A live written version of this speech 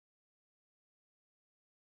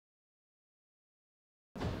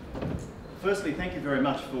Firstly, thank you very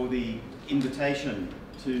much for the invitation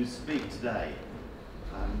to speak today.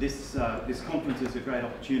 This conference is a great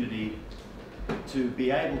opportunity to be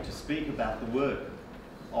able to speak about the work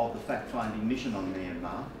of the fact-finding mission on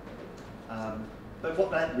Myanmar. But what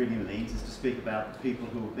that really means is to speak about the people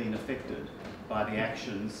who have been affected by the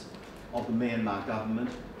actions of the Myanmar government,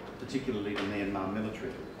 particularly the Myanmar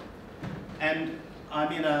military. And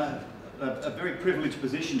I'm in a very privileged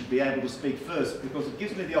position to be able to speak first because it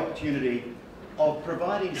gives me the opportunity of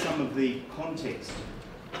providing some of the context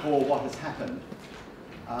for what has happened,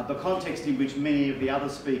 the context in which many of the other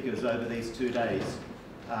speakers over these 2 days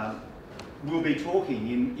will be talking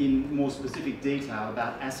in more specific detail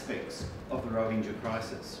about aspects of the Rohingya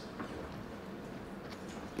crisis.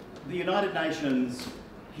 The United Nations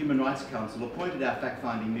Human Rights Council appointed our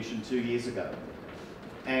fact-finding mission 2 years ago,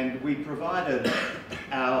 and we provided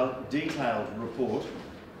our detailed report,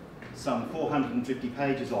 some 450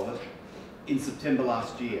 pages of it, in September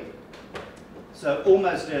last year. So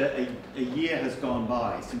almost a year has gone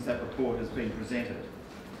by since that report has been presented.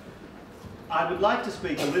 I would like to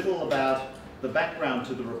speak a little about the background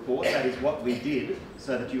to the report, that is what we did,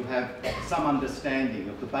 so that you have some understanding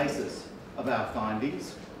of the basis of our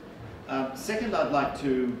findings. Second, I'd like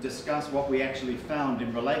to discuss what we actually found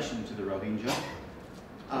in relation to the Rohingya.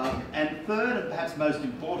 And third, and perhaps most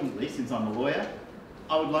importantly, since I'm a lawyer,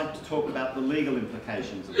 I would like to talk about the legal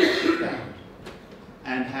implications of what we found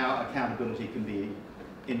and how accountability can be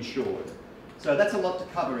ensured. So that's a lot to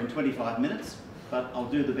cover in 25 minutes, but I'll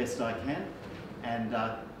do the best I can and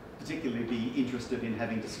particularly be interested in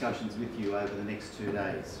having discussions with you over the next 2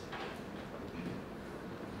 days.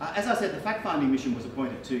 As I said, the fact-finding mission was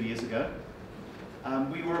appointed 2 years ago.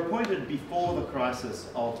 We were appointed before the crisis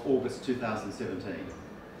of August 2017.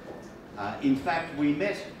 In fact, we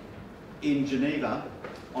met in Geneva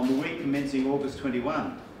on the week commencing August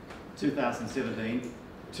 21, 2017,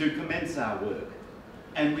 to commence our work.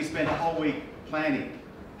 And we spent a whole week planning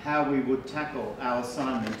how we would tackle our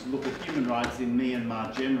assignment to look at human rights in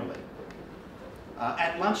Myanmar generally.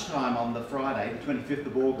 At lunchtime on the Friday, the 25th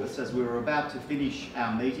of August, as we were about to finish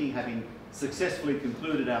our meeting, having successfully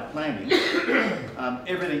concluded our planning,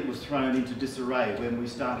 everything was thrown into disarray when we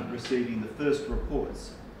started receiving the first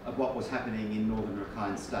reports of what was happening in northern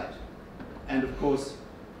Rakhine State. And of course,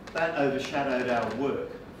 that overshadowed our work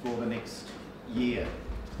for the next year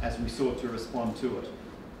as we sought to respond to it.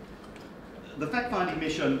 The fact-finding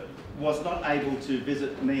mission was not able to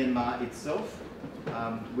visit Myanmar itself.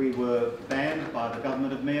 We were banned by the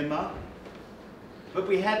government of Myanmar, but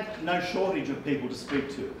we had no shortage of people to speak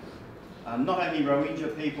to. Not only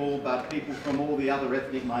Rohingya people, but people from all the other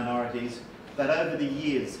ethnic minorities that over the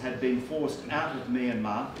years had been forced out of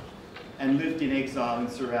Myanmar and lived in exile in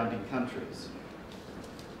surrounding countries.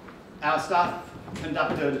 Our staff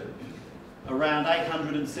conducted around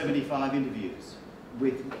 875 interviews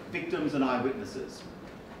with victims and eyewitnesses.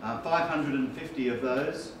 550 of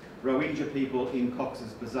those Rohingya people in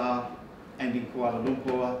Cox's Bazar and in Kuala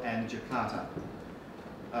Lumpur and Jakarta.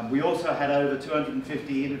 We also had over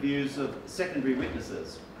 250 interviews of secondary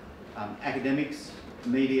witnesses, academics,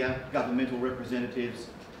 media, governmental representatives,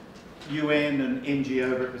 UN and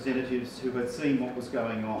NGO representatives who had seen what was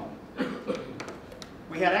going on.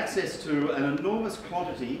 We had access to an enormous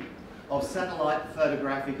quantity of satellite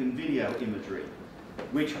photographic and video imagery,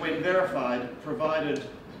 which, when verified, provided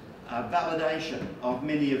validation of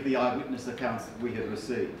many of the eyewitness accounts that we had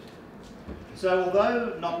received. So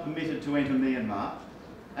although not permitted to enter Myanmar,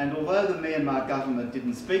 and although the Myanmar government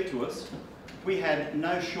didn't speak to us, we had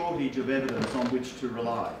no shortage of evidence on which to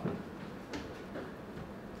rely.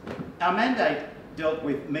 Our mandate dealt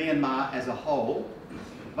with Myanmar as a whole,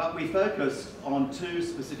 but we focused on two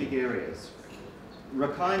specific areas: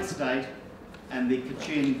 Rakhine State and the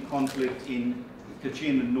Kachin conflict in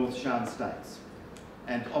Kachin and North Shan states.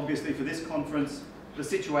 And obviously for this conference, the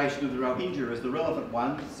situation of the Rohingya is the relevant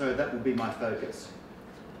one, so that will be my focus.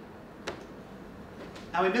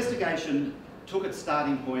 Our investigation took its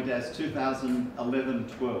starting point as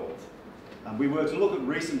 2011-12. We were to look at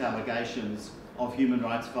recent allegations of human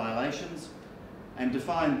rights violations and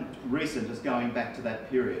define recent as going back to that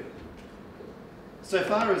period. So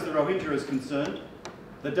far as the Rohingya is concerned,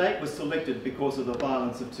 the date was selected because of the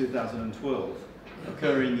violence of 2012,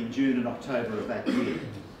 occurring in June and October of that year.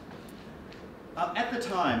 At the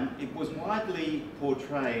time, it was widely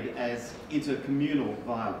portrayed as intercommunal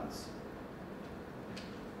violence.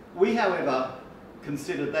 We, however,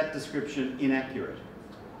 considered that description inaccurate.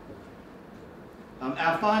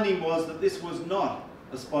 Our finding was that this was not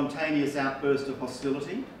a spontaneous outburst of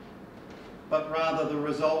hostility, but rather the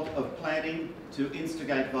result of planning to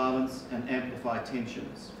instigate violence and amplify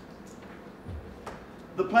tensions.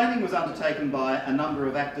 The planning was undertaken by a number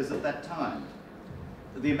of actors at that time.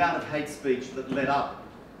 The amount of hate speech that led up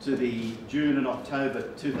to the June and October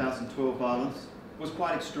 2012 violence was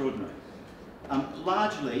quite extraordinary.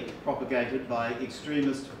 Largely propagated by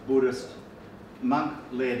extremist Buddhist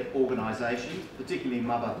monk-led organisations, particularly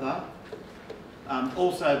Mabatha,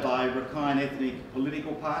 also by Rakhine ethnic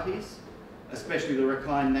political parties, especially the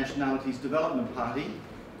Rakhine Nationalities Development Party,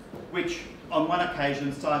 which on one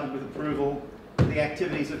occasion cited with approval the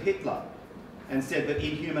activities of Hitler and said that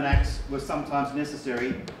inhuman acts were sometimes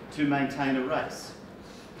necessary to maintain a race.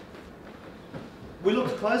 We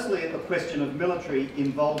looked closely at the question of military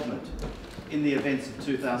involvement in the events of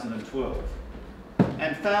 2012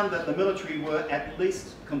 and found that the military were at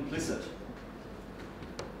least complicit.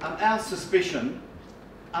 Our suspicion,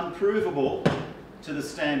 unprovable to the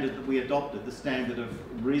standard that we adopted, the standard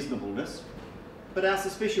of reasonableness, but our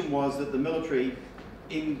suspicion was that the military,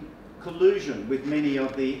 in collusion with many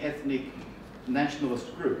of the ethnic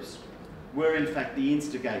nationalist groups, were in fact the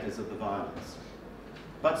instigators of the violence.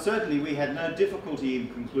 But certainly we had no difficulty in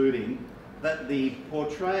concluding that the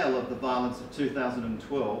portrayal of the violence of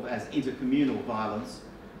 2012 as intercommunal violence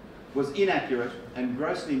was inaccurate and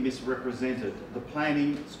grossly misrepresented the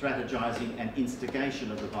planning, strategising and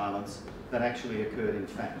instigation of the violence that actually occurred in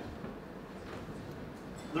fact.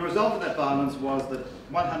 The result of that violence was that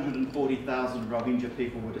 140,000 Rohingya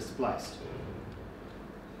people were displaced.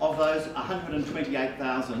 Of those,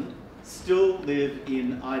 128,000 still live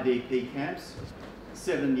in IDP camps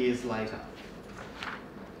 7 years later.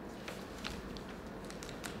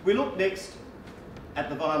 We look next at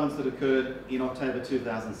the violence that occurred in October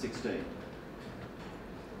 2016.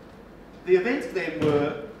 The events then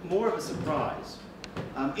were more of a surprise,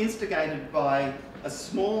 instigated by a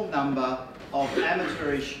small number of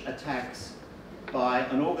amateurish attacks by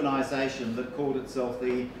an organisation that called itself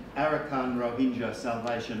the Arakan Rohingya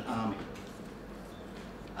Salvation Army.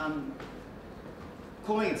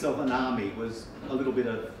 Calling itself an army was a little bit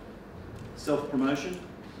of self-promotion,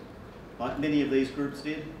 like many of these groups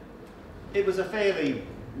did. It was a fairly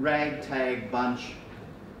ragtag bunch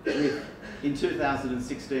with, in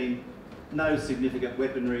 2016, no significant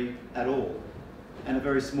weaponry at all, and a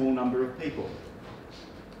very small number of people.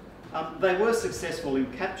 They were successful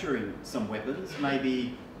in capturing some weapons,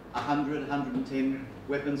 maybe 100, 110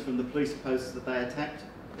 weapons from the police posts that they attacked.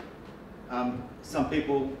 Some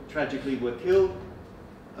people tragically were killed,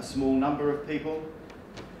 a small number of people.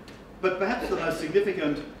 But perhaps the most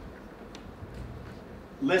significant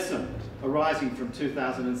lesson arising from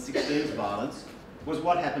 2016's violence was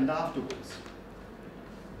what happened afterwards.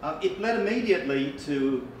 It led immediately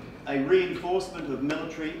to a reinforcement of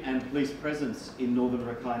military and police presence in northern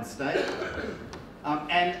Rakhine State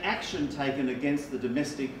and action taken against the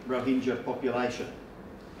domestic Rohingya population.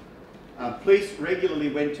 Police regularly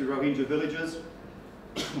went to Rohingya villages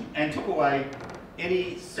and took away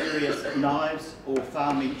any serious knives or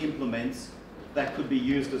farming implements that could be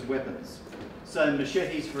used as weapons. So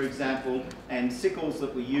machetes, for example, and sickles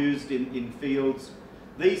that were used in fields,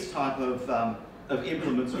 these type of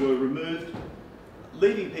implements were removed,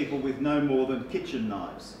 leaving people with no more than kitchen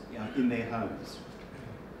knives in their homes.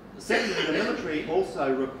 Secondly, the military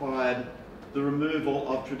also required the removal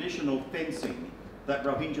of traditional fencing that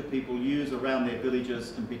Rohingya people use around their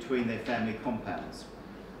villages and between their family compounds.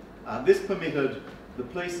 This permitted the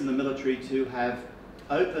police and the military to have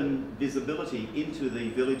open visibility into the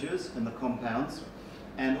villages and the compounds,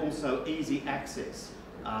 and also easy access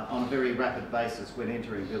on a very rapid basis when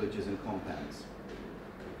entering villages and compounds.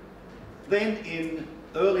 Then in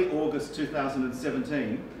early August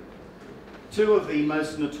 2017, two of the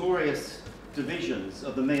most notorious divisions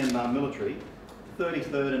of the Myanmar military,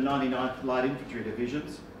 33rd and 99th Light Infantry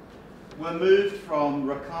Divisions, were moved from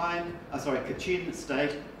Kachin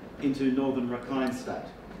State into northern Rakhine State.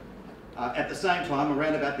 At the same time,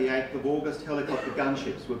 around about the 8th of August, helicopter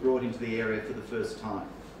gunships were brought into the area for the first time.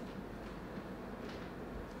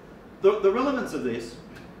 The relevance of this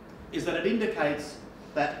is that it indicates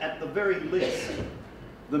that at the very least,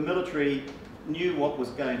 the military knew what was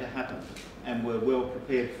going to happen and were well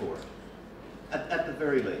prepared for it, at the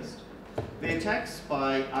very least. The attacks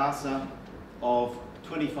by ARSA of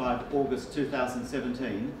 25 August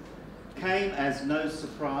 2017 came as no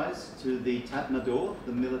surprise to the Tatmadaw,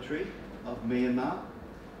 the military of Myanmar.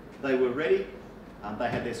 They were ready, they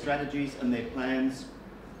had their strategies and their plans.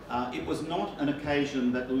 It was not an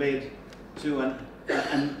occasion that led to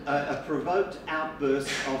a provoked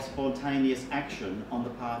outburst of spontaneous action on the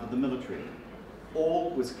part of the military.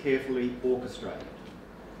 All was carefully orchestrated.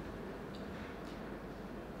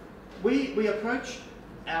 We approached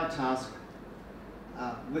our task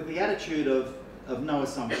with the attitude of of no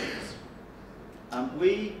assumptions.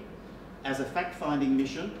 We, as a fact-finding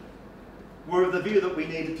mission, were of the view that we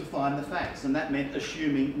needed to find the facts, and that meant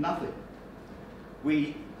assuming nothing.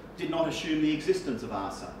 We did not assume the existence of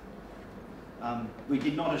ARSA. We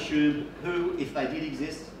did not assume who, if they did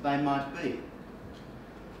exist, they might be.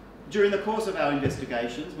 During the course of our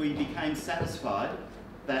investigations, we became satisfied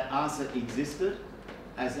that ARSA existed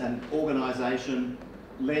as an organisation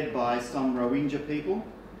led by some Rohingya people.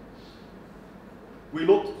 We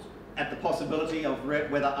looked at the possibility of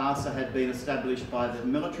whether ARSA had been established by the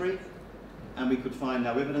military, and we could find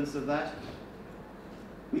no evidence of that.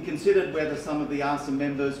 We considered whether some of the ARSA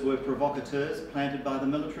members were provocateurs planted by the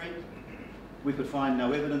military. We could find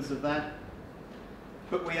no evidence of that.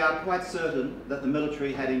 But we are quite certain that the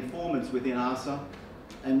military had informants within ARSA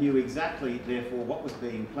and knew exactly, therefore, what was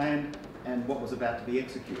being planned and what was about to be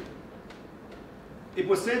executed. It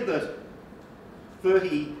was said that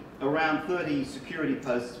around 30 security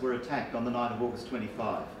posts were attacked on the night of August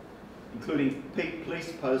 25, including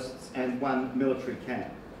police posts and one military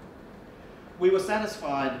camp. We were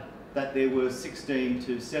satisfied that there were 16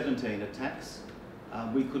 to 17 attacks.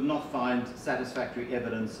 We could not find satisfactory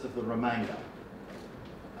evidence of the remainder.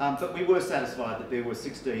 But we were satisfied that there were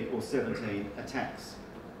 16 or 17 attacks.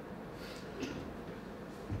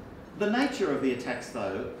 The nature of the attacks,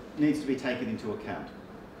 though, needs to be taken into account.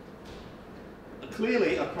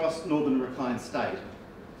 Clearly, across Northern Rakhine State,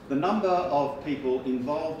 the number of people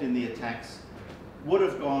involved in the attacks would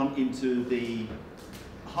have gone into the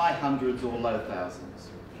high hundreds or low thousands.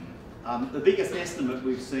 The biggest estimate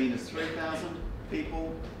we've seen is 3,000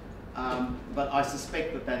 people, but I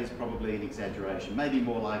suspect that that is probably an exaggeration, maybe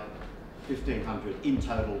more like 1,500 in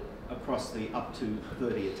total across the up to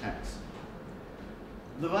 30 attacks.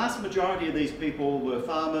 The vast majority of these people were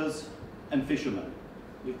farmers and fishermen.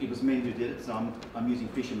 It was men who did it, so I'm using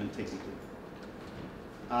fishermen technically.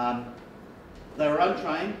 They were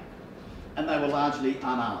untrained and they were largely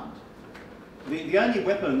unarmed. The only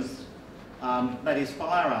weapons, that is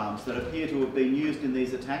firearms, that appear to have been used in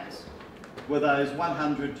these attacks were those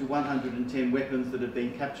 100 to 110 weapons that had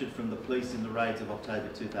been captured from the police in the raids of October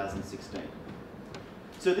 2016.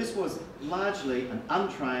 So this was largely an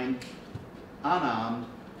untrained, unarmed,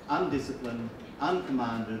 undisciplined,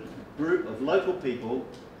 uncommanded group of local people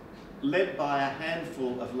led by a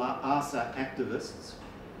handful of ARSA activists.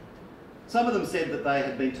 Some of them said that they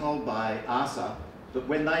had been told by ARSA that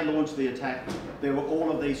when they launched the attack, there were all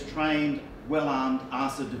of these trained, well-armed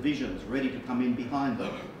ARSA divisions ready to come in behind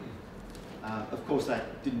them. Of course,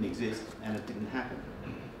 that didn't exist and it didn't happen.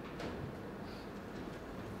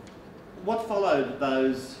 What followed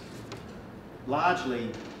those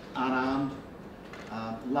largely unarmed,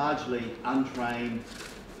 largely untrained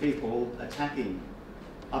people attacking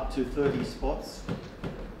up to 30 spots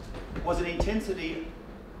was an intensity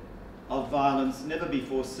of violence never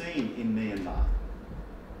before seen in Myanmar.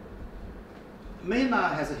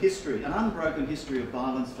 Myanmar has a history, an unbroken history of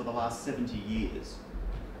violence for the last 70 years.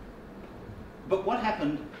 But what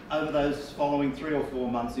happened over those following 3 or 4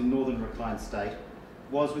 months in Northern Rakhine State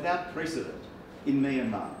was without precedent in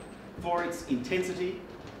Myanmar for its intensity,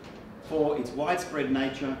 for its widespread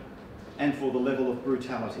nature, and for the level of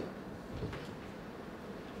brutality.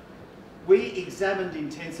 We examined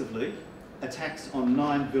intensively attacks on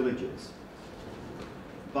 9 villages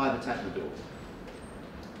by the Tatmadaw.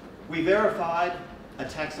 We verified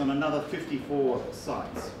attacks on another 54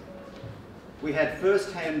 sites. We had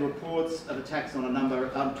first-hand reports of attacks on a number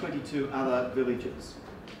of 22 other villages.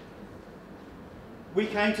 We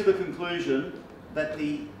came to the conclusion that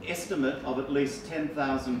the estimate of at least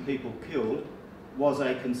 10,000 people killed was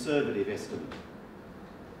a conservative estimate.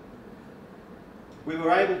 We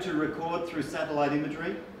were able to record through satellite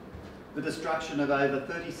imagery the destruction of over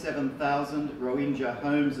 37,000 Rohingya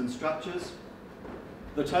homes and structures,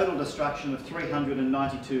 the total destruction of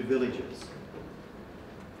 392 villages.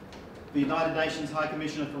 The United Nations High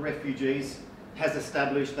Commissioner for Refugees has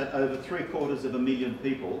established that over 750,000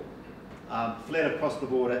 people fled across the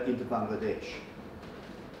border into Bangladesh.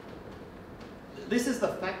 This is the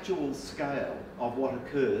factual scale of what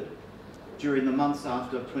occurred during the months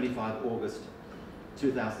after 25 August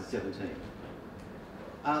 2017.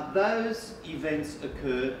 Those events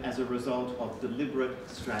occurred as a result of deliberate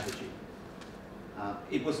strategy.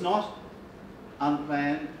 It was not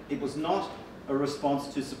unplanned, it was not a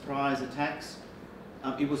response to surprise attacks,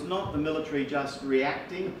 it was not the military just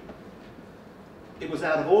reacting, it was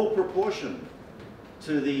out of all proportion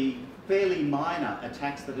to the fairly minor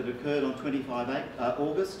attacks that had occurred on 25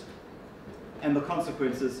 August, and the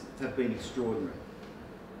consequences have been extraordinary.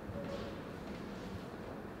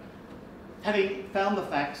 Having found the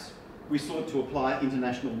facts, we sought to apply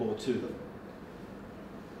international law to them.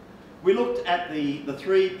 We looked at the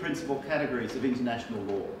three principal categories of international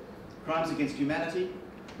law: crimes against humanity,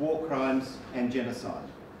 war crimes, and genocide.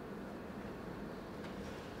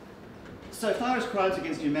 So far as crimes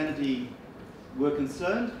against humanity were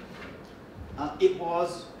concerned, it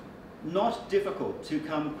was not difficult to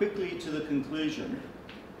come quickly to the conclusion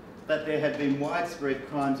that there had been widespread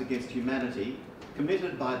crimes against humanity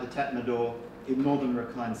committed by the Tatmadaw in northern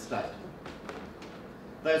Rakhine State.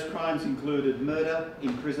 Those crimes included murder,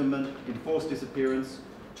 imprisonment, enforced disappearance,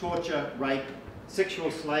 torture, rape,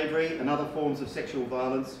 sexual slavery and other forms of sexual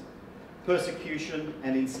violence, persecution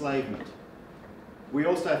and enslavement. We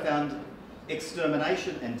also found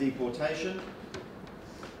extermination and deportation.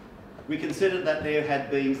 We considered that there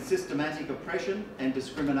had been systematic oppression and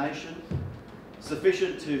discrimination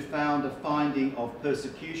sufficient to found a finding of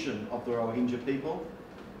persecution of the Rohingya people,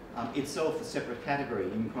 itself a separate category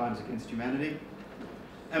in crimes against humanity.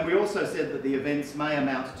 And we also said that the events may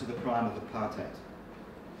amount to the crime of apartheid.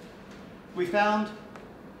 We found,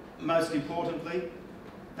 most importantly,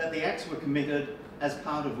 that the acts were committed as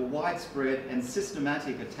part of a widespread and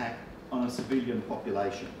systematic attack on a civilian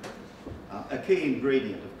population, a key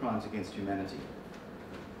ingredient of crimes against humanity.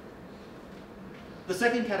 The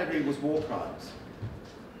second category was war crimes.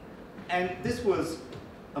 And this was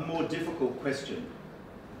a more difficult question.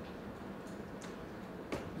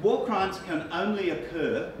 War crimes can only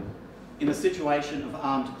occur in a situation of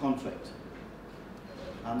armed conflict.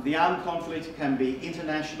 The armed conflict can be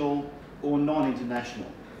international or non-international.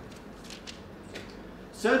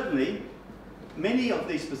 Certainly, many of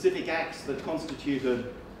the specific acts that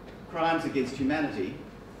constituted crimes against humanity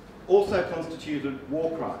also constituted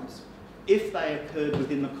war crimes if they occurred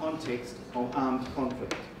within the context of armed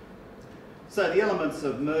conflict. So the elements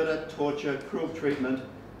of murder, torture, cruel treatment,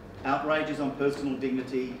 outrages on personal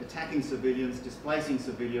dignity, attacking civilians, displacing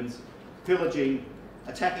civilians, pillaging,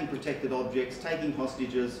 attacking protected objects, taking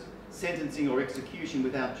hostages, sentencing or execution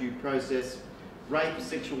without due process, rape,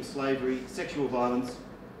 sexual slavery, sexual violence.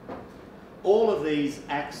 All of these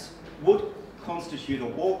acts would constitute a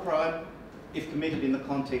war crime if committed in the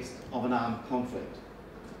context of an armed conflict.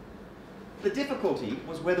 The difficulty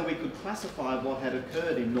was whether we could classify what had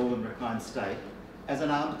occurred in northern Rakhine State as an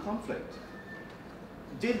armed conflict.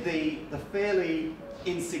 Did the fairly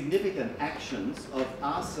insignificant actions of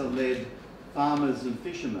ARSA-led farmers and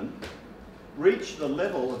fishermen reach the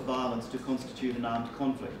level of violence to constitute an armed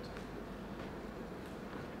conflict?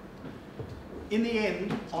 In the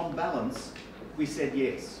end, on balance, we said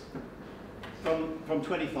yes, from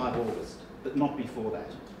 25 August, but not before that.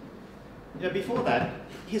 You know, before that,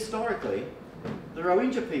 historically, the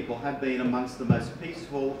Rohingya people have been amongst the most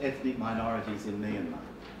peaceful ethnic minorities in Myanmar.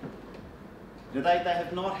 You know, they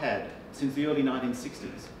have not had, since the early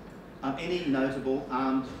 1960s, any notable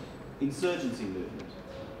armed insurgency movement.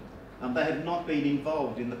 They have not been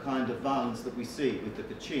involved in the kind of violence that we see with the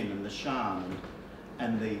Kachin and the Shan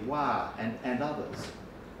and the Wa and others.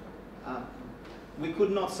 We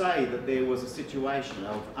could not say that there was a situation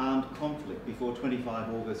of armed conflict before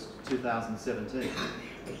 25 August 2017.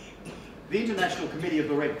 The International Committee of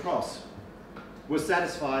the Red Cross was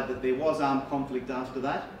satisfied that there was armed conflict after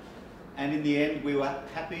that, and in the end we were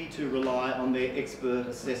happy to rely on their expert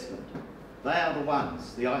assessment. They are the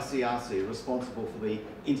ones, the ICRC, responsible for the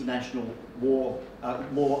international law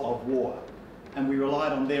of war, and we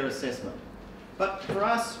relied on their assessment. But for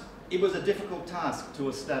us, it was a difficult task to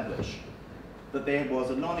establish that there was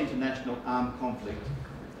a non-international armed conflict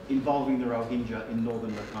involving the Rohingya in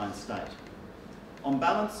northern Rakhine State. On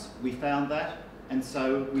balance, we found that, and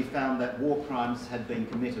so we found that war crimes had been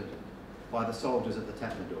committed by the soldiers of the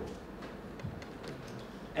Tatmadaw.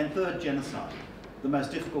 And third, genocide, the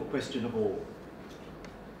most difficult question of all.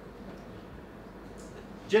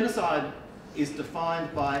 Genocide is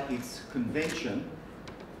defined by its convention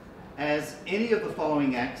as any of the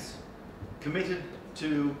following acts committed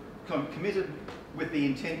with the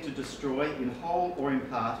intent to destroy in whole or in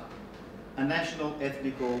part a national,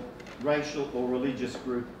 ethnical, racial or religious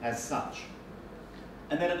group as such.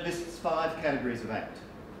 And then it lists 5 categories of act: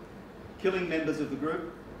 killing members of the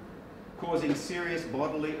group, causing serious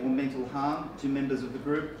bodily or mental harm to members of the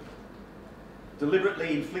group,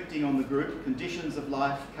 deliberately inflicting on the group conditions of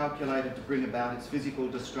life calculated to bring about its physical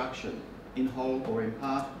destruction in whole or in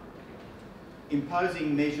part,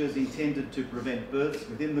 imposing measures intended to prevent births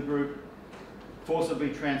within the group, forcibly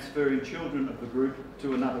transferring children of the group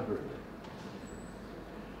to another group.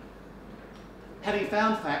 Having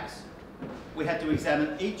found facts, we had to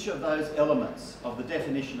examine each of those elements of the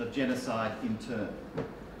definition of genocide in turn.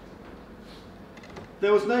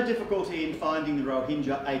 There was no difficulty in finding the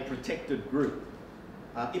Rohingya a protected group.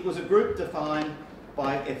 It was a group defined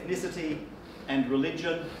by ethnicity and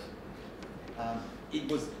religion.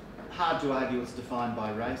 It was hard to argue it's defined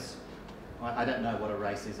by race. I don't know what a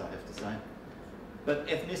race is, I have to say. But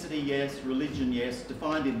ethnicity, yes, religion, yes,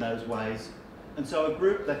 defined in those ways. And so a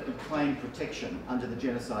group that could claim protection under the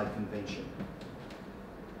Genocide Convention.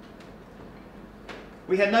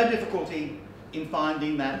 We had no difficulty in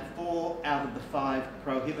finding that 4 out of the 5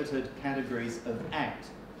 prohibited categories of act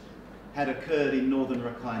had occurred in northern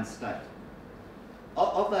Rakhine State.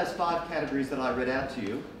 Of those 5 categories that I read out to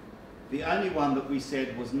you, the only one that we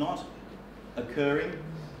said was not occurring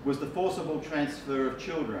was the forcible transfer of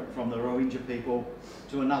children from the Rohingya people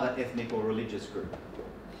to another ethnic or religious group.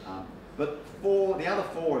 But for the other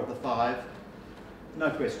 4 of the 5, no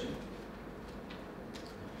question.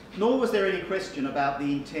 Nor was there any question about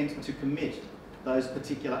the intent to commit those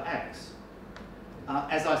particular acts.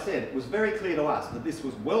 As I said, it was very clear to us that this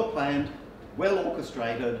was well planned, well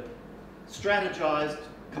orchestrated, strategized,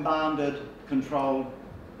 commanded, controlled,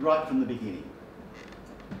 right from the beginning.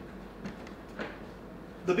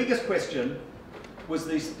 The biggest question was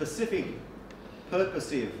the specific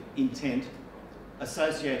purposive intent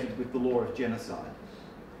associated with the law of genocide.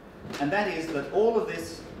 And that is that all of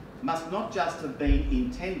this must not just have been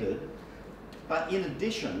intended, but in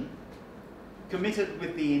addition, committed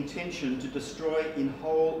with the intention to destroy in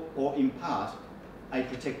whole or in part a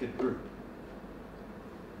protected group.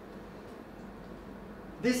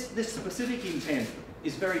 This specific intent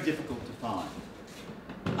is very difficult to find.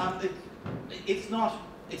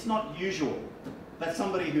 It's not usual that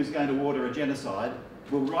somebody who's going to order a genocide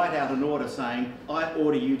will write out an order saying, I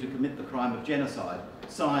order you to commit the crime of genocide,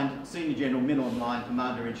 signed Senior General Min Aung Hlaing,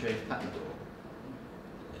 Commander-in-Chief, Patnadur.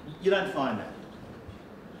 You don't find that.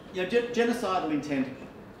 You know, genocidal intent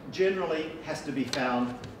generally has to be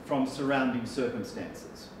found from surrounding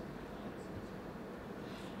circumstances.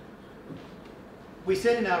 We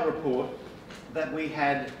said in our report that we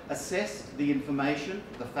had assessed the information,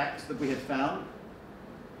 the facts that we had found,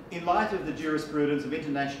 in light of the jurisprudence of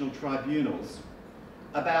international tribunals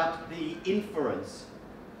about the inference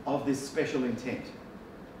of this special intent.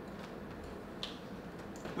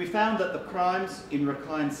 We found that the crimes in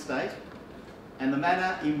Rakhine State and the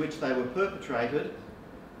manner in which they were perpetrated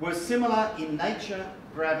were similar in nature,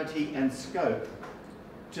 gravity and scope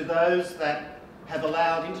to those that have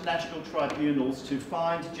allowed international tribunals to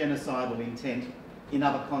find genocidal intent in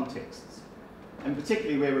other contexts. And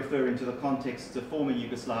particularly we're referring to the contexts of former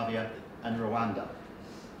Yugoslavia and Rwanda.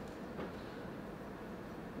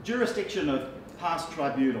 Jurisdiction of past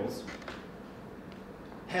tribunals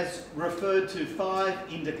has referred to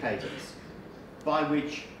 5 indicators by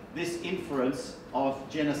which this inference of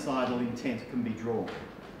genocidal intent can be drawn.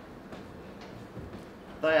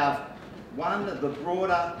 They are 1, the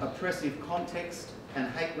broader oppressive context and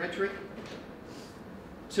hate rhetoric.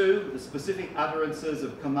 2, the specific utterances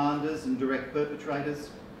of commanders and direct perpetrators.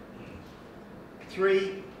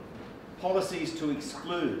 3, policies to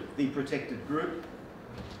exclude the protected group.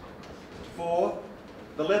 4,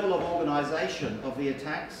 the level of organisation of the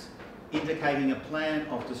attacks, indicating a plan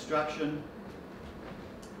of destruction.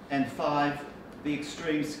 And 5, the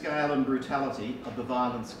extreme scale and brutality of the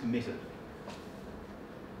violence committed.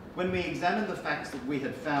 When we examined the facts that we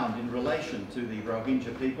had found in relation to the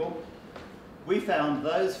Rohingya people, we found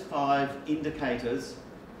those 5 indicators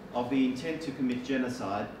of the intent to commit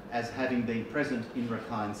genocide as having been present in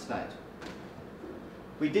Rakhine State.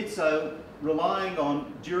 We did so relying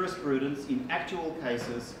on jurisprudence in actual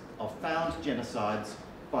cases of found genocides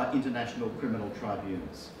by international criminal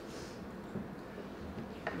tribunals.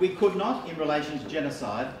 We could not, in relation to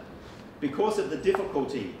genocide, because of the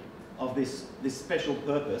difficulty of this special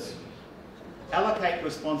purpose, allocate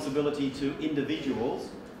responsibility to individuals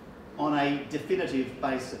on a definitive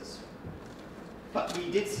basis. But we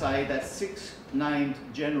did say that 6 named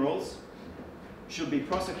generals should be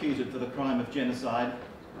prosecuted for the crime of genocide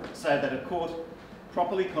so that a court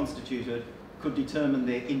properly constituted could determine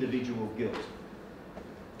their individual guilt.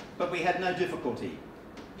 But we had no difficulty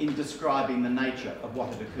in describing the nature of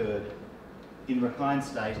what had occurred in Rakhine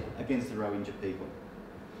State against the Rohingya people.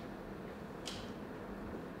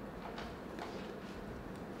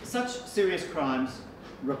 Such serious crimes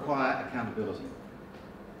require accountability.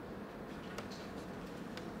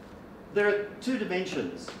 There are 2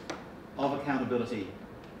 dimensions of accountability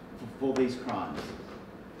for these crimes.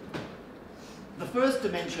 The first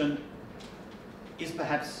dimension is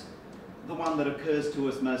perhaps the one that occurs to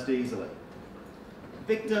us most easily.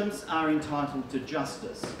 Victims are entitled to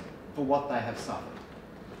justice for what they have suffered.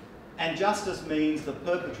 and justice means the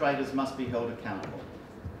perpetrators must be held accountable.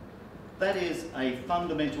 That is a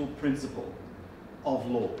fundamental principle of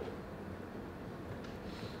law.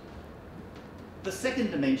 The second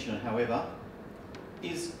dimension, however,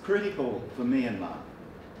 is critical for Myanmar,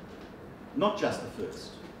 not just the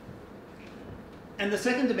first. And the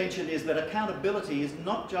second dimension is that accountability is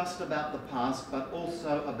not just about the past, but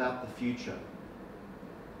also about the future.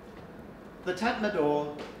 The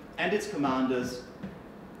Tatmadaw and its commanders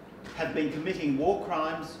have been committing war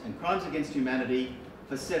crimes and crimes against humanity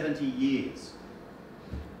for 70 years.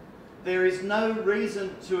 There is no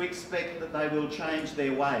reason to expect that they will change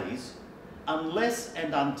their ways unless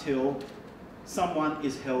and until someone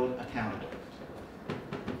is held accountable.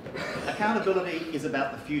 Accountability is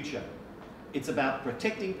about the future. It's about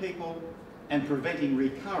protecting people and preventing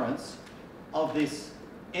recurrence of this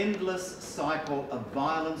endless cycle of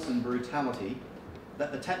violence and brutality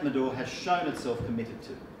that the Tatmadaw has shown itself committed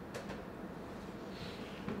to.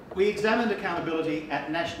 We examined accountability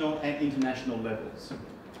at national and international levels.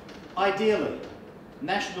 Ideally,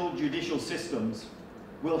 national judicial systems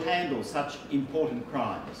will handle such important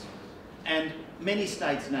crimes, and many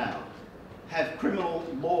states now have criminal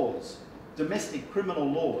laws, domestic criminal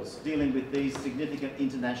laws, dealing with these significant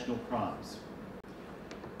international crimes.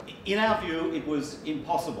 In our view, it was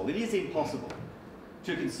impossible, it is impossible,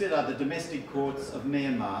 to consider the domestic courts of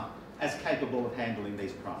Myanmar as capable of handling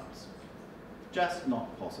these crimes. Just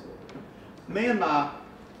not possible. Myanmar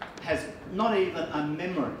has not even a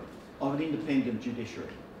memory of an independent judiciary.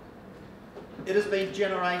 It has been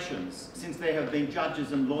generations since there have been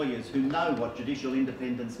judges and lawyers who know what judicial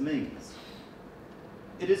independence means.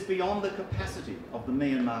 It is beyond the capacity of the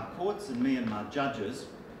Myanmar courts and Myanmar judges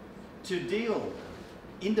to deal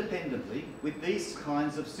independently with these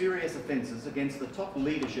kinds of serious offences against the top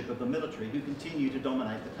leadership of the military who continue to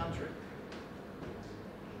dominate the country.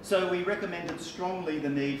 So we recommended strongly the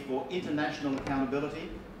need for international accountability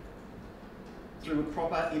through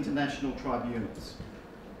proper international tribunals.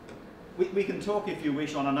 We can talk, if you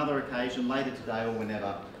wish, on another occasion, later today or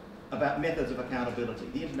whenever, about methods of accountability,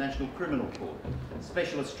 the International Criminal Court,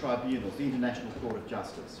 specialist tribunals, the International Court of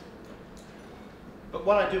Justice. But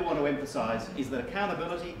what I do want to emphasise is that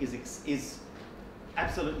accountability is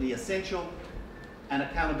absolutely essential, and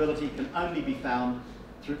accountability can only be found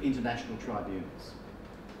through international tribunals.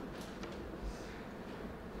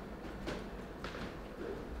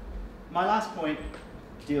 My last point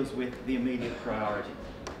deals with the immediate priority.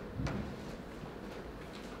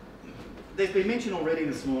 There's been mention already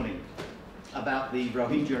this morning about the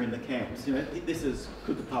Rohingya in the camps. You know, this is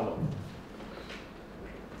Kutupalong.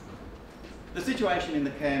 The situation in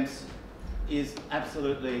the camps is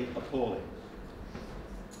absolutely appalling.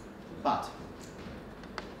 But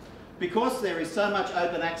because there is so much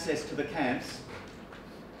open access to the camps,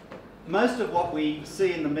 most of what we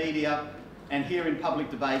see in the media and hear in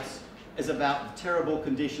public debates is about the terrible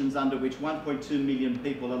conditions under which 1.2 million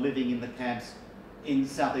people are living in the camps in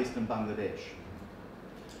southeastern Bangladesh.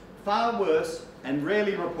 Far worse and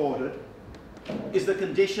rarely reported is the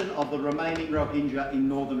condition of the remaining Rohingya in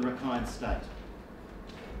northern Rakhine State.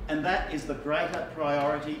 And that is the greater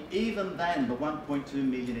priority even than the 1.2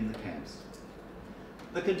 million in the camps.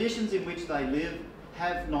 The conditions in which they live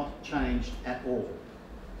have not changed at all.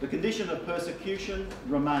 The condition of persecution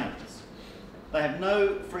remains. They have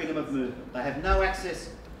no freedom of movement. They have no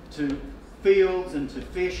access to fields and to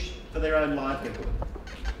fish for their own livelihood.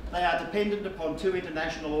 They are dependent upon two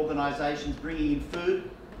international organisations bringing in food,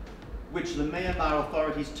 which the Myanmar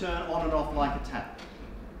authorities turn on and off like a tap.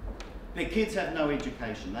 Their kids have no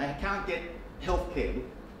education. They can't get health care.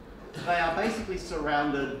 They are basically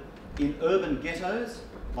surrounded in urban ghettos,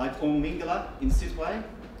 like Mingala in Sidoti,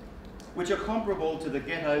 which are comparable to the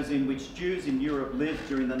ghettos in which Jews in Europe lived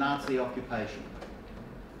during the Nazi occupation.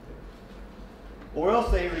 Or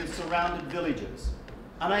else they are in surrounded villages,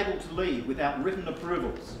 unable to leave without written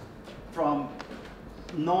approvals from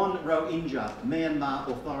non-Rohingya Myanmar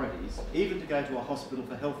authorities, even to go to a hospital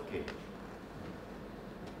for health care.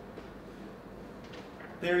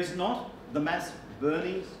 There is not the mass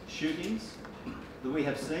burnings, shootings that we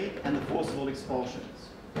have seen and the forcible expulsions.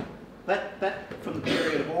 That from the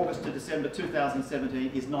period of August to December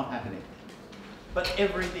 2017 is not happening. But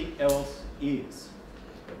everything else is.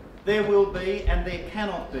 There will be and there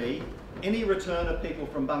cannot be any return of people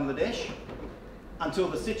from Bangladesh until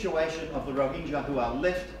the situation of the Rohingya who are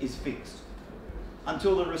left is fixed,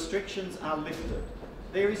 until the restrictions are lifted.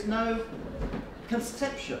 There is no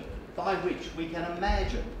conception by which we can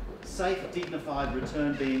imagine safe, dignified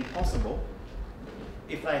return being possible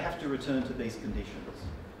if they have to return to these conditions.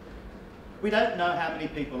 We don't know how many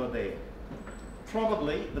people are there.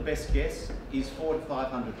 Probably the best guess is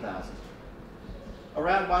 400,000 to 500,000.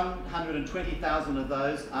 Around 120,000 of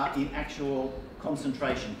those are in actual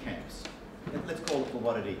concentration camps. Let's call it for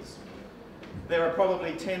what it is. There are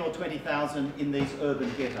probably 10 or 20,000 in these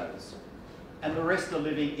urban ghettos, and the rest are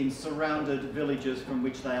living in surrounded villages from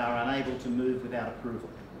which they are unable to move without approval.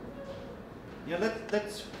 You know,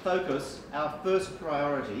 let's focus our first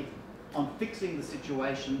priority on fixing the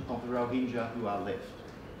situation of the Rohingya who are left.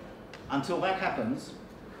 Until that happens,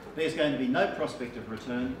 there's going to be no prospect of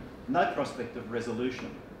return, no prospect of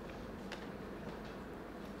resolution.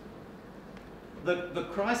 The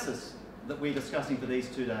crisis that we're discussing for these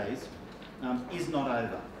 2 days is not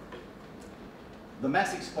over. The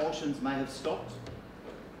mass expulsions may have stopped,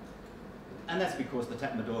 and that's because the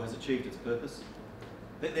Tatmadaw has achieved its purpose.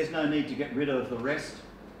 There's no need to get rid of the rest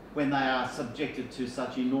when they are subjected to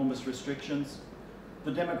such enormous restrictions.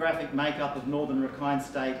 The demographic makeup of Northern Rakhine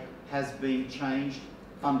State has been changed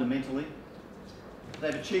fundamentally.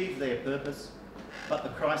 They've achieved their purpose, but the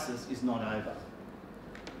crisis is not over.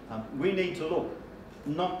 We need to look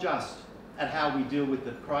not just at how we deal with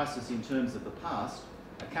the crisis in terms of the past,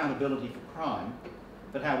 accountability for crime,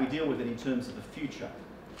 but how we deal with it in terms of the future,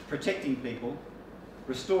 protecting people,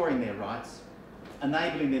 restoring their rights,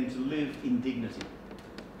 enabling them to live in dignity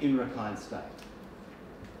in Rakhine State.